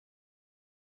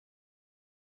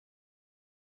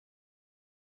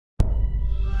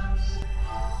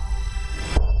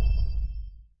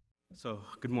So,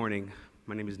 good morning.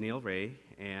 My name is Neil Ray,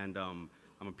 and I'm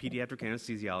a pediatric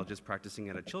anesthesiologist practicing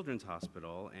at a children's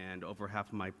hospital, and over half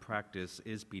of my practice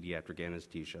is pediatric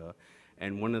anesthesia.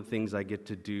 And one of the things I get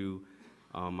to do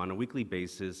on a weekly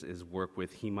basis is work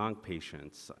with hem-onc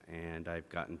patients, and I've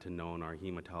gotten to know our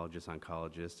hematologist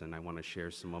oncologist, and I want to share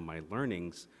some of my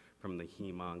learnings from the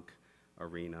hem-onc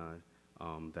arena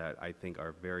that I think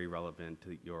are very relevant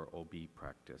to your OB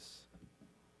practice.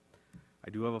 I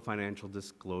do have a financial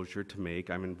disclosure to make.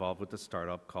 I'm involved with a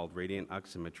startup called Radiant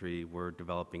Oximetry. We're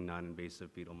developing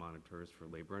non-invasive fetal monitors for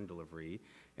labor and delivery,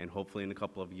 and hopefully in a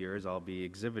couple of years I'll be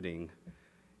exhibiting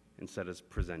instead of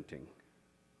presenting.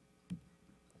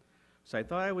 So I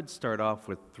thought I would start off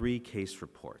with 3 case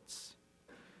reports.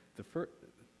 The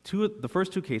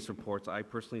first 2 case reports I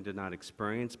personally did not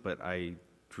experience, but I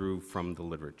drew from the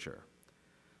literature.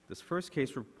 This first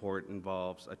case report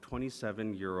involves a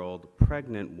 27-year-old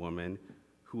pregnant woman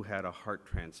who had a heart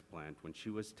transplant when she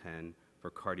was 10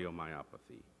 for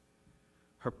cardiomyopathy.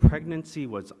 Her pregnancy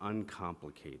was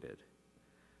uncomplicated,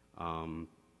 and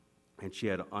she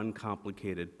had an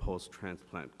uncomplicated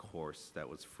post-transplant course that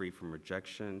was free from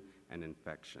rejection and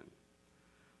infection.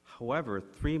 However,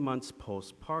 3 months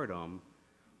postpartum,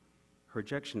 her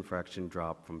ejection fraction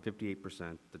dropped from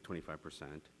 58% to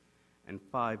 25%, and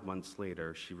 5 months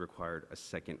later, she required a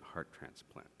second heart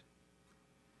transplant.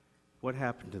 What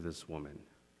happened to this woman?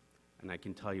 And I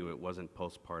can tell you it wasn't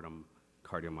postpartum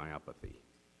cardiomyopathy.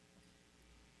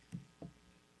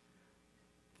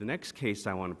 The next case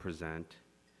I want to present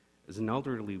is an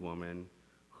elderly woman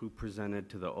who presented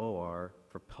to the OR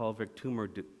for pelvic tumor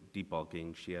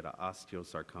debulking. She had an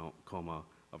osteosarcoma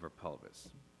of her pelvis.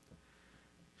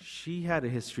 She had a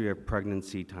history of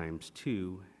pregnancy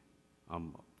 ×2,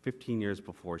 15 years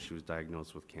before she was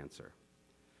diagnosed with cancer.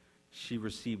 She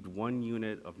received 1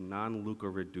 unit of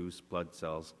non-leukoreduced blood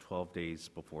cells 12 days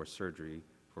before surgery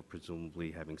for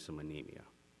presumably having some anemia.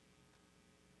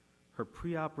 Her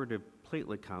preoperative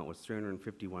platelet count was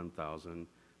 351,000,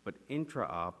 but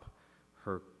intra-op,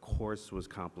 her course was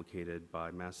complicated by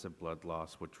massive blood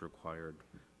loss, which required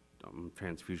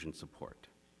transfusion support.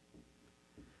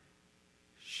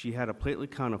 She had a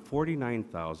platelet count of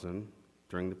 49,000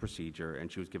 during the procedure, and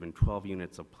she was given 12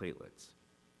 units of platelets.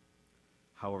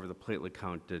 However, the platelet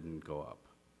count didn't go up.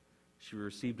 She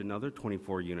received another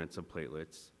 24 units of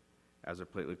platelets as her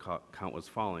platelet count was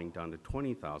falling down to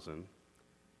 20,000,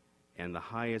 and the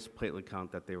highest platelet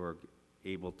count that they were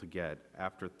able to get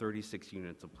after 36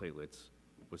 units of platelets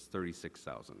was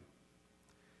 36,000.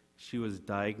 She was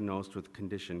diagnosed with a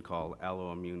condition called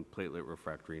alloimmune platelet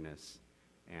refractoriness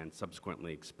and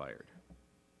subsequently expired.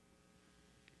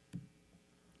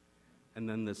 And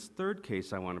then this third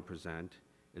case I want to present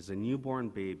is a newborn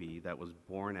baby that was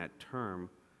born at term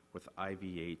with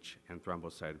IVH and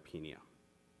thrombocytopenia.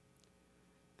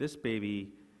 This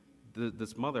baby,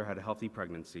 this mother had a healthy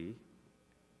pregnancy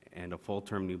and a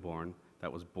full-term newborn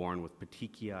that was born with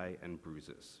petechiae and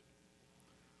bruises.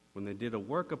 When they did a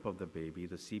workup of the baby,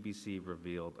 the CBC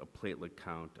revealed a platelet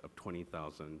count of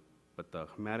 20,000, but the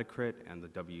hematocrit and the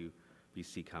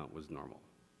WBC count was normal.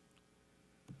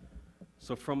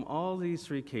 So from all these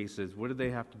 3 cases, what do they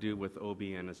have to do with OB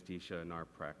anesthesia in our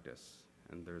practice?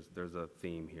 And there's a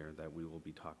theme here that we will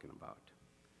be talking about.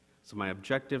 So my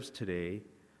objectives today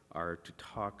are to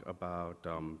talk about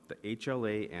the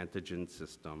HLA antigen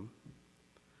system,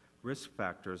 risk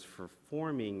factors for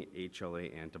forming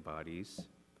HLA antibodies,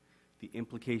 the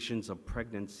implications of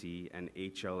pregnancy and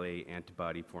HLA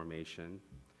antibody formation,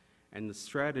 and the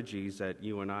strategies that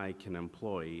you and I can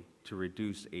employ to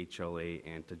reduce HLA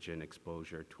antigen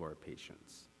exposure to our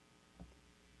patients.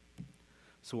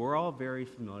 So we're all very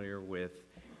familiar with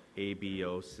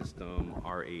ABO system,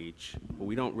 RH, but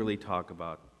we don't really talk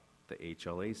about the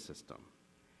HLA system.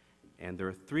 And there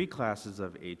are 3 classes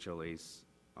of HLAs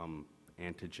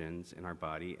antigens in our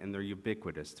body, and they're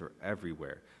ubiquitous, they're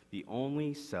everywhere. The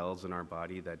only cells in our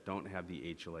body that don't have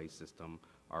the HLA system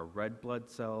are red blood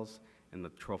cells and the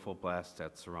trophoblasts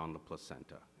that surround the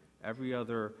placenta. Every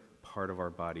other part of our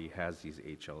body has these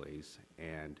HLAs,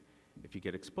 and if you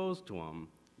get exposed to them,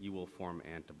 you will form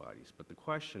antibodies. But the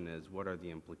question is, what are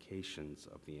the implications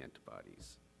of the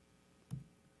antibodies?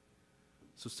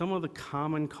 So some of the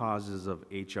common causes of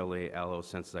HLA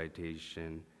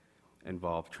allosensitization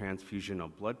involve transfusion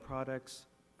of blood products,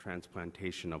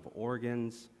 transplantation of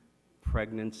organs,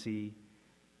 pregnancy,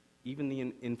 even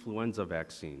the influenza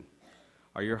vaccine.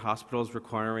 Are your hospitals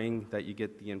requiring that you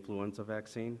get the influenza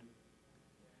vaccine?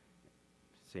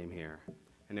 Same here.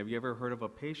 And have you ever heard of a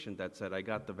patient that said, I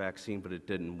got the vaccine, but it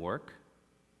didn't work?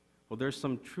 Well, there's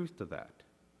some truth to that.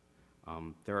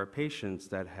 There are patients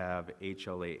that have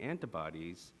HLA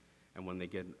antibodies And when they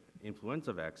get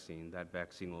influenza vaccine, that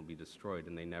vaccine will be destroyed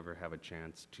and they never have a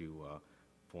chance to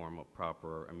form a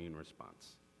proper immune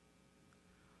response.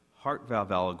 Heart valve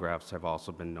allografts have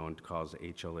also been known to cause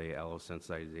HLA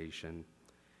allosensitization,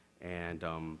 and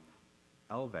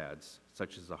LVADs,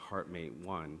 such as the HeartMate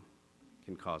 1,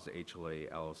 can cause HLA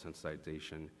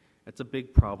allosensitization. It's a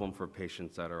big problem for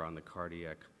patients that are on the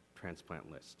cardiac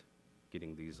transplant list,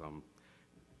 getting these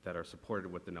that are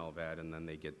supported with an LVAD, and then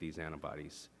they get these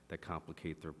antibodies that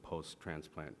complicate their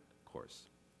post-transplant course.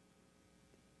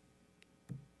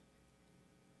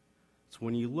 So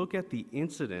when you look at the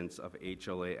incidence of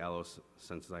HLA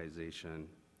allosensitization,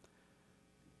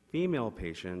 female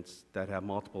patients that have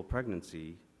multiple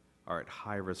pregnancy are at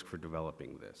high risk for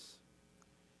developing this.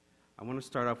 I want to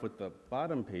start off with the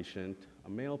bottom patient, a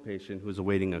male patient who's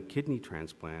awaiting a kidney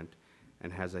transplant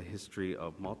and has a history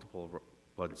of multiple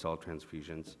blood cell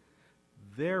transfusions.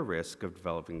 Their risk of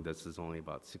developing this is only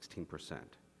about 16%.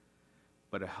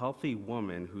 But a healthy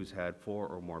woman who's had 4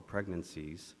 or more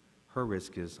pregnancies, her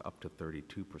risk is up to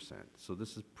 32%. So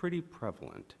this is pretty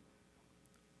prevalent.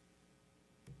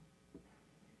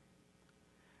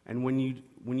 And when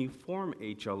you form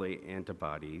HLA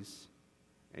antibodies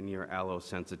and you're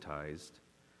allosensitized,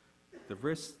 the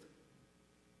risks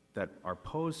that are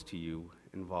posed to you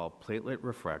involve platelet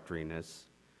refractoriness,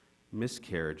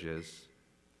 miscarriages,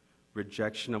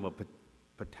 rejection of a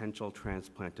potential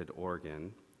transplanted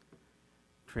organ,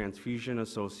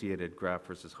 transfusion-associated graft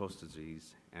versus host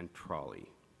disease, and trolley.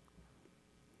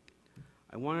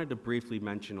 I wanted to briefly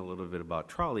mention a little bit about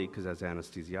trolley because as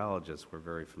anesthesiologists, we're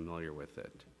very familiar with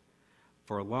it.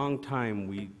 For a long time,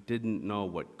 we didn't know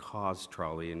what caused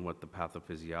trolley and what the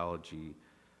pathophysiology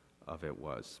of it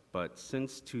was. But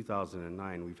since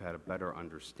 2009, we've had a better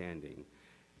understanding.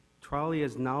 Trolley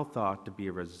is now thought to be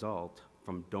a result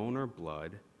from donor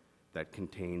blood that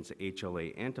contains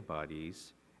HLA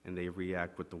antibodies, and they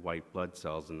react with the white blood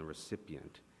cells in the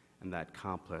recipient. And that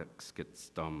complex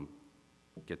gets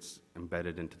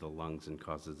embedded into the lungs and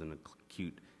causes an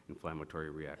acute inflammatory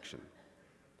reaction.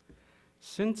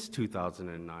 Since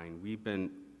 2009,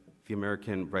 the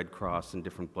American Red Cross and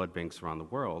different blood banks around the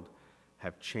world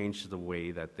have changed the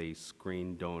way that they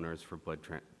screen donors for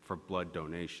blood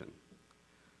donation.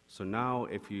 So now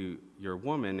if you're a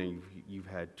woman and you've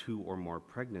had 2 or more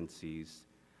pregnancies,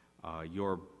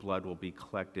 your blood will be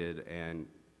collected and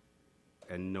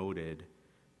noted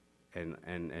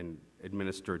and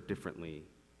administered differently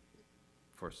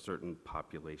for certain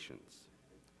populations.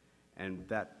 And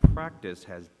that practice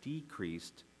has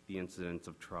decreased the incidence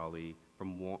of trolley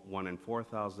from 1 in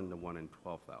 4,000 to 1 in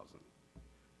 12,000.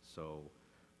 So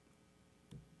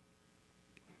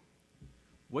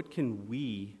what can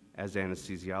we as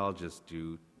anesthesiologists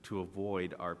do to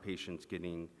avoid our patients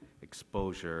getting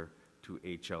exposure to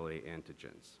HLA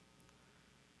antigens?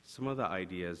 Some of the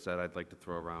ideas that I'd like to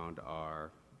throw around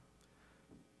are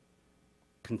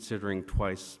considering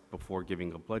twice before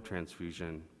giving a blood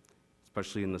transfusion,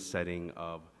 especially in the setting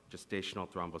of gestational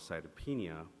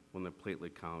thrombocytopenia when the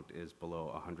platelet count is below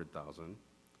 100,000.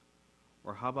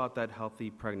 Or how about that healthy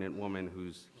pregnant woman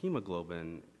whose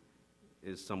hemoglobin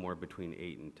is somewhere between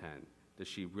 8 and 10? Does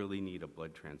she really need a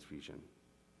blood transfusion?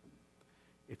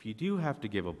 If you do have to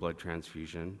give a blood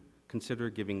transfusion, consider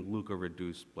giving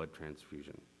leukoreduced blood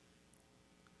transfusion.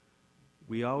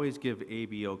 We always give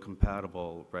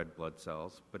ABO-compatible red blood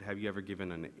cells, but have you ever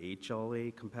given an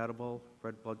HLA-compatible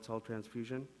red blood cell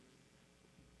transfusion?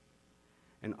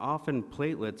 And often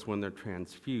platelets, when they're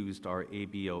transfused, are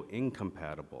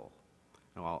ABO-incompatible.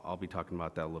 Now, I'll be talking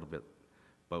about that a little bit,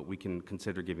 but we can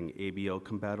consider giving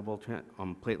ABO-compatible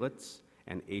platelets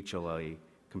and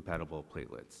HLA-compatible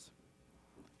platelets.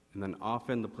 And then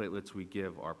often the platelets we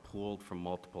give are pooled from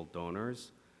multiple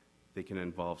donors. They can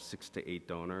involve 6 to 8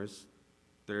 donors.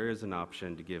 There is an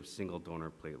option to give single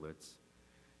donor platelets.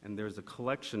 And there's a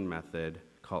collection method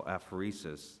called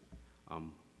apheresis,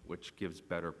 which gives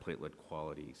better platelet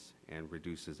qualities and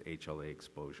reduces HLA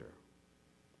exposure.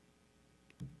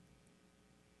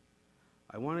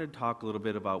 I wanted to talk a little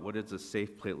bit about what is a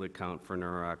safe platelet count for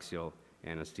neuroaxial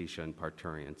anesthesia and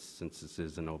parturients, since this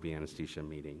is an OB anesthesia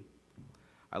meeting.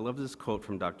 I love this quote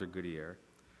from Dr. Goodyear,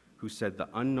 who said, "The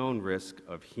unknown risk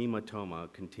of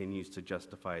hematoma continues to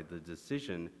justify the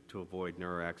decision to avoid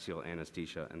neuroaxial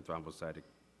anesthesia and thrombocytic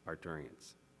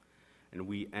parturients." And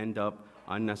we end up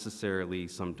unnecessarily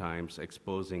sometimes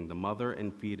exposing the mother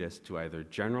and fetus to either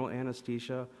general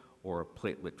anesthesia or a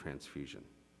platelet transfusion.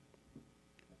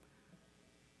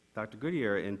 Dr.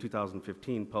 Goodyear in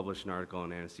 2015 published an article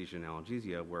on anesthesia and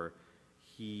analgesia where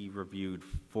he reviewed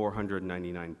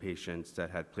 499 patients that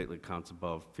had platelet counts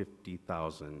above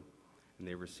 50,000, and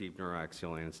they received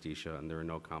neuroaxial anesthesia, and there were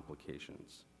no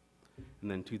complications. And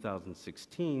then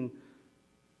 2016,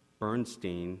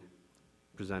 Bernstein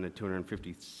presented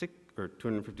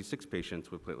 256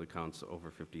 patients with platelet counts over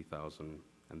 50,000,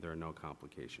 and there are no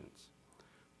complications.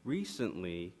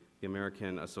 Recently, the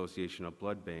American Association of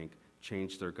Blood Bank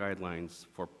changed their guidelines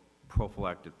for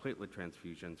prophylactic platelet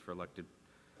transfusions for elective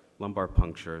lumbar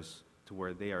punctures to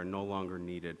where they are no longer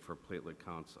needed for platelet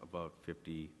counts above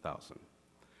 50,000.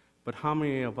 But how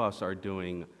many of us are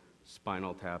doing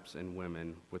spinal taps in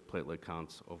women with platelet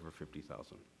counts over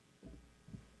 50,000?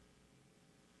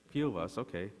 Few of us,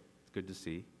 okay, it's good to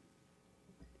see.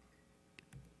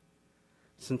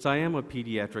 Since I am a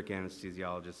pediatric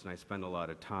anesthesiologist and I spend a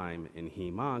lot of time in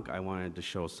hem-onc, I wanted to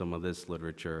show some of this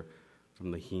literature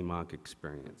from the hem-onc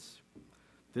experience.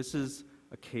 This is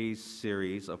a case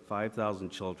series of 5,000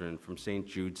 children from St.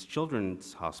 Jude's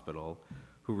Children's Hospital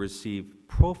who received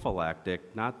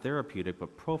prophylactic, not therapeutic,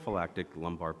 but prophylactic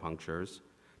lumbar punctures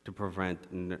to prevent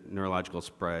neurological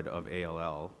spread of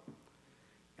ALL.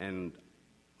 And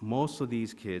most of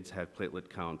these kids had platelet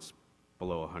counts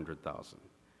below 100,000.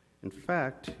 In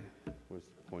fact, where's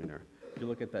the pointer? If you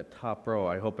look at that top row,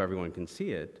 I hope everyone can see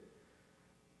it.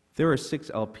 There are 6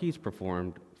 LPs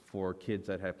performed for kids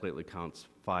that had platelet counts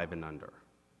 5 and under.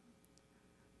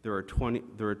 There are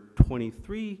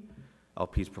 23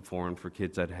 LPs performed for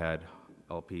kids that had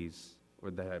LPs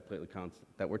or that had platelet counts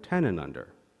that were 10 and under.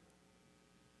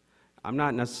 I'm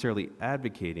not necessarily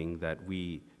advocating that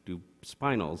we do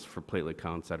spinals for platelet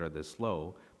counts that are this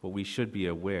low, but we should be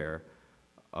aware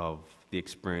of the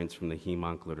experience from the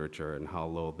hem-onc literature and how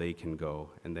low they can go,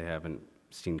 and they haven't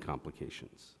seen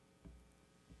complications.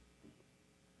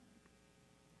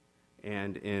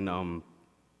 And in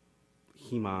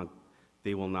hem-onc,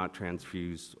 they will not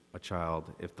transfuse a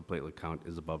child if the platelet count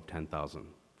is above 10,000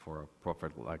 for a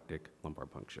prophylactic lumbar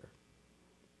puncture.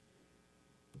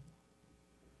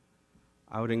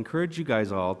 I would encourage you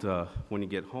guys all to, when you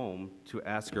get home, to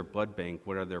ask your blood bank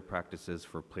what are their practices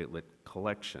for platelet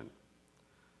collection.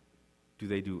 Do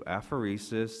they do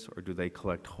apheresis or do they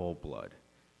collect whole blood?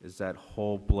 Is that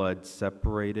whole blood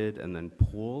separated and then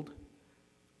pooled?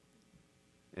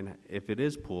 And if it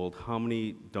is pooled, how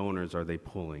many donors are they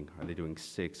pooling? Are they doing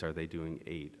 6? Are they doing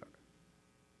 8?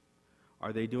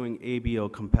 Are they doing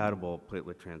ABO-compatible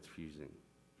platelet transfusion?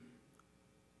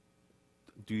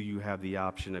 Do you have the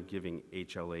option of giving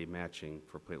HLA matching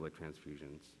for platelet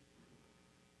transfusions?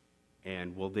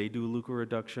 And will they do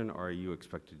leukoreduction, or are you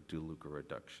expected to do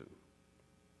leukoreduction?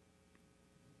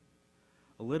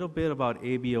 A little bit about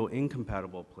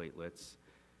ABO-incompatible platelets.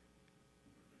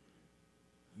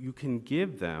 You can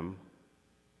give them,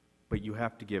 but you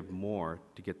have to give more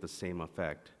to get the same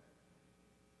effect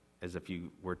as if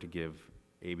you were to give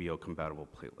ABO-compatible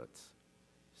platelets.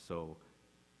 So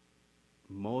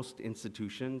most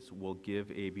institutions will give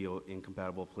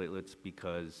ABO-incompatible platelets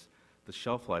because the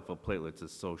shelf life of platelets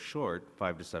is so short,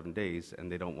 5 to 7 days,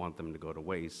 and they don't want them to go to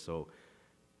waste. So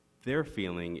their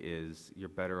feeling is you're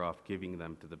better off giving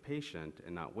them to the patient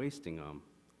and not wasting them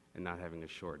and not having a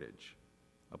shortage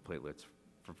of platelets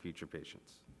for future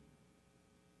patients.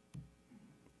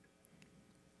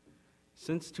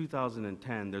 Since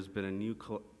 2010, there's been a new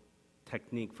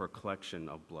technique for collection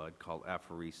of blood called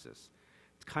apheresis.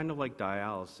 It's kind of like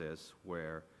dialysis,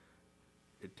 where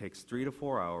it takes 3 to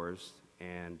 4 hours,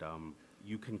 and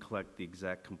you can collect the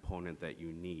exact component that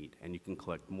you need, and you can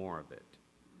collect more of it.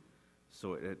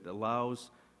 So it allows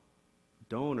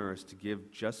donors to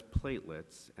give just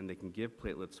platelets, and they can give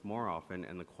platelets more often,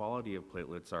 and the quality of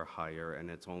platelets are higher, and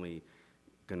it's only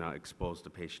going to expose the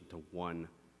patient to one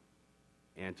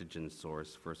antigen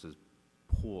source versus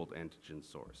pooled antigen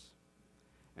source.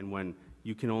 And when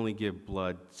you can only give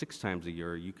blood 6 times a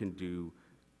year, you can do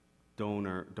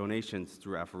donations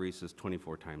through apheresis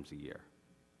 24 times a year.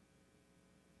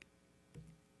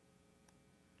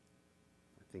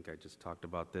 I think I just talked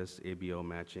about this, ABO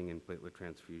matching and platelet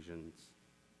transfusions.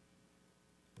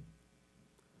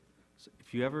 So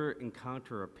if you ever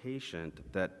encounter a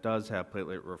patient that does have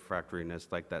platelet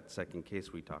refractoriness, like that second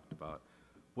case we talked about,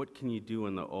 what can you do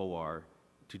in the OR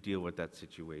to deal with that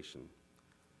situation?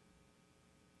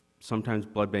 Sometimes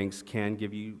blood banks can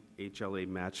give you HLA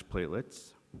matched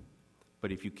platelets,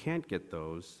 but if you can't get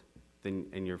those, then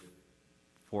and you're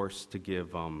forced to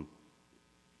give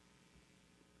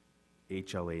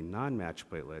HLA non-matched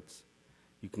platelets,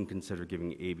 you can consider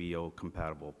giving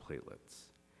ABO-compatible platelets.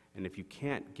 And if you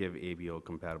can't give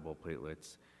ABO-compatible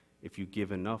platelets, if you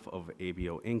give enough of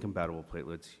ABO-incompatible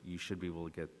platelets, you should be able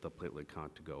to get the platelet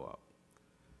count to go up.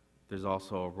 There's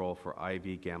also a role for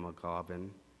IV gamma globin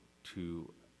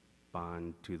to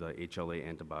bond to the HLA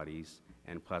antibodies,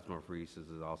 and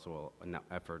plasmapheresis is also an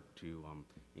effort to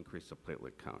increase the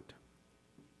platelet count.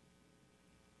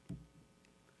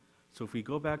 So if we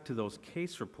go back to those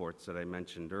case reports that I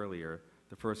mentioned earlier,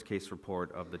 the first case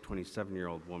report of the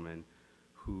 27-year-old woman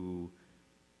who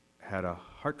had a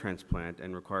heart transplant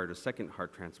and required a second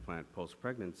heart transplant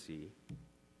post-pregnancy,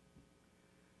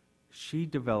 she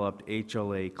developed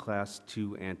HLA class II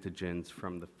antigens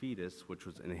from the fetus, which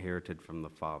was inherited from the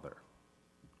father.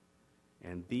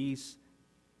 And these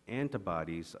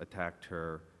antibodies attacked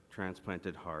her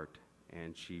transplanted heart,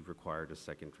 and she required a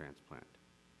second transplant.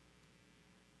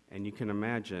 And you can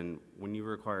imagine, when you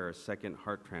require a second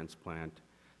heart transplant,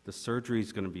 the surgery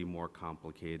is going to be more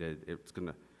complicated. It's going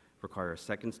to require a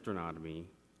second sternotomy,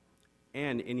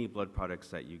 and any blood products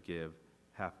that you give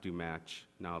have to match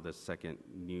now the second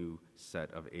new set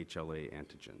of HLA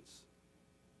antigens.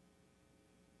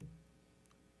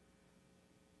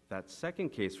 That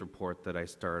second case report that I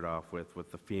started off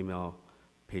with the female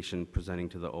patient presenting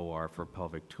to the OR for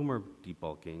pelvic tumor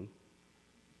debulking,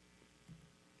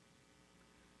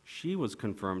 she was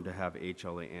confirmed to have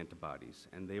HLA antibodies,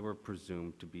 and they were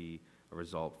presumed to be a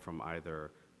result from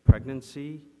either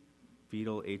pregnancy,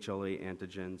 fetal HLA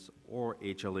antigens, or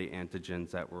HLA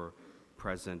antigens that were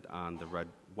present on the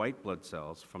white blood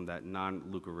cells from that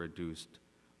non-leukoreduced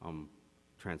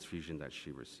transfusion that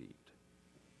she received.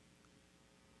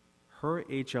 Her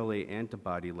HLA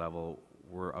antibody level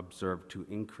were observed to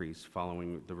increase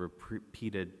following the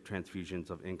repeated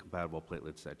transfusions of incompatible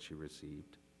platelets that she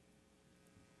received.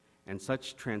 And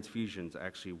such transfusions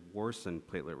actually worsen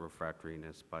platelet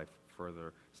refractoriness by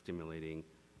further stimulating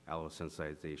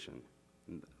allosensitization.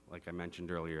 And like I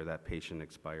mentioned earlier, that patient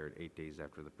expired 8 days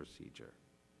after the procedure.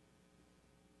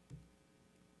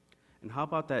 And how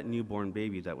about that newborn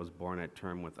baby that was born at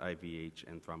term with IVH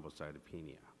and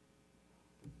thrombocytopenia?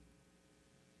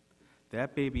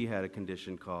 That baby had a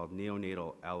condition called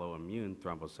neonatal alloimmune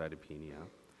thrombocytopenia.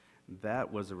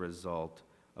 That was a result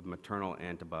of maternal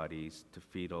antibodies to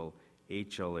fetal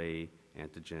HLA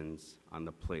antigens on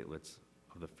the platelets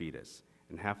of the fetus,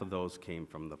 and half of those came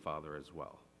from the father as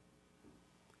well.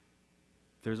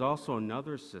 There's also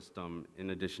another system in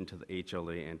addition to the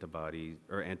HLA antibodies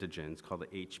or antigens called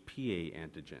the HPA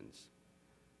antigens,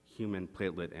 human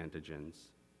platelet antigens,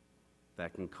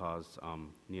 that can cause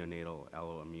neonatal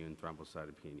alloimmune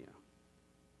thrombocytopenia.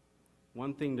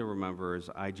 One thing to remember is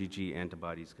IgG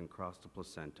antibodies can cross the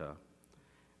placenta,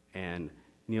 and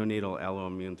neonatal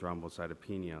alloimmune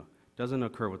thrombocytopenia doesn't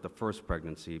occur with the first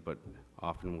pregnancy, but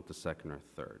often with the second or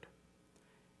third.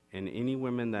 And any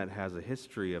women that has a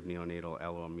history of neonatal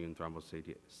alloimmune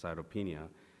thrombocytopenia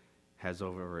has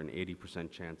over an 80%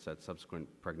 chance that subsequent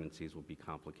pregnancies will be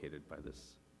complicated by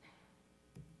this.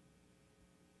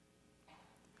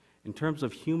 In terms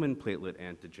of human platelet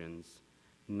antigens,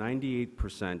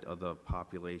 98% of the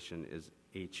population is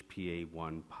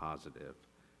HPA1 positive,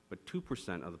 but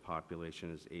 2% of the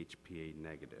population is HPA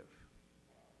negative.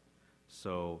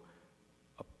 So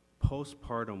a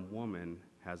postpartum woman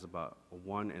has about a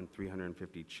 1 in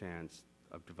 350 chance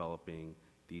of developing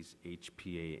these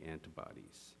HPA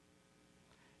antibodies.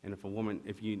 And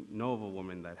if you know of a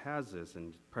woman that has this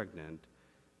and is pregnant,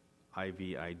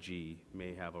 IVIG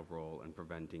may have a role in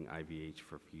preventing IVH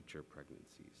for future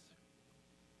pregnancies.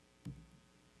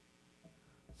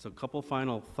 So a couple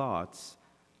final thoughts.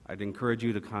 I'd encourage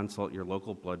you to consult your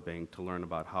local blood bank to learn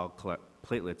about how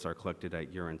platelets are collected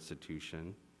at your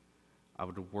institution. I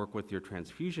would work with your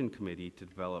transfusion committee to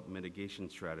develop mitigation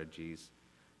strategies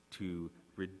to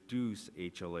reduce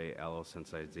HLA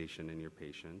allosensitization in your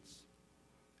patients.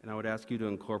 And I would ask you to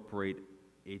incorporate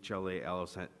HLA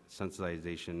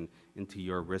allosensitization into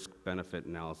your risk-benefit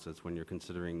analysis when you're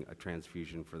considering a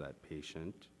transfusion for that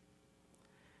patient.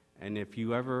 And if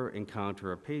you ever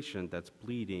encounter a patient that's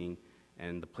bleeding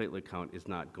and the platelet count is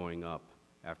not going up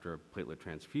after a platelet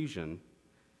transfusion,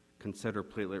 consider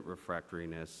platelet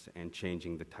refractoriness and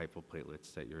changing the type of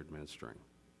platelets that you're administering.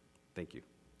 Thank you.